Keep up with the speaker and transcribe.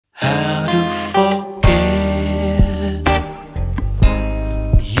to forget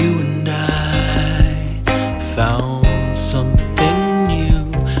you and I found something new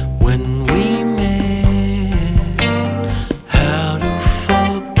when we met. How to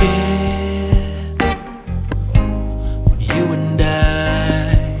forget you and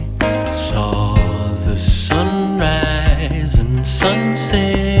I saw the sunrise and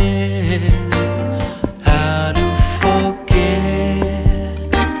sunset. How to forget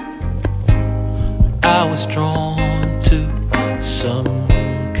I was drawn to some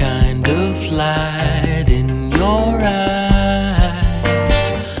kind of light in your eyes.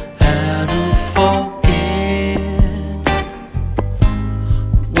 How to forget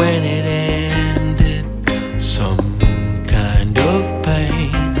when it ended, some kind of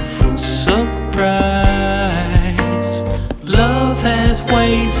painful surprise. Love has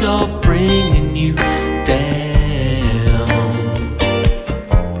ways of bringing you down.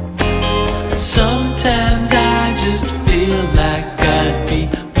 Sometimes I just feel like I'd be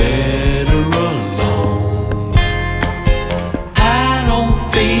better alone. I don't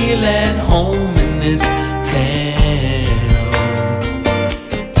feel at home in this town.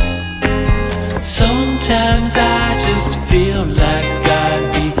 Sometimes I just feel like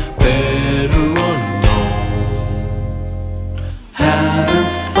I'd be better alone. How to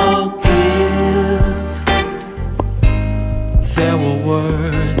forgive? There were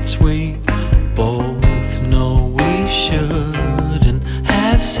words we both know we shouldn't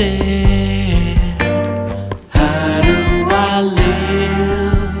have said. How do I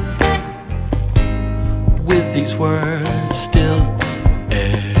live with these words still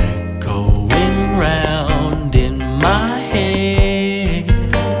echoing round in my head?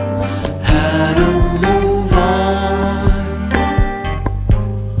 How to move on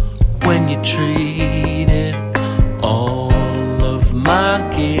when you treated all of my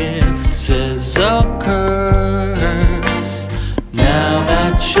gifts as a curse? Now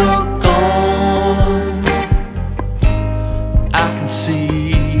that you're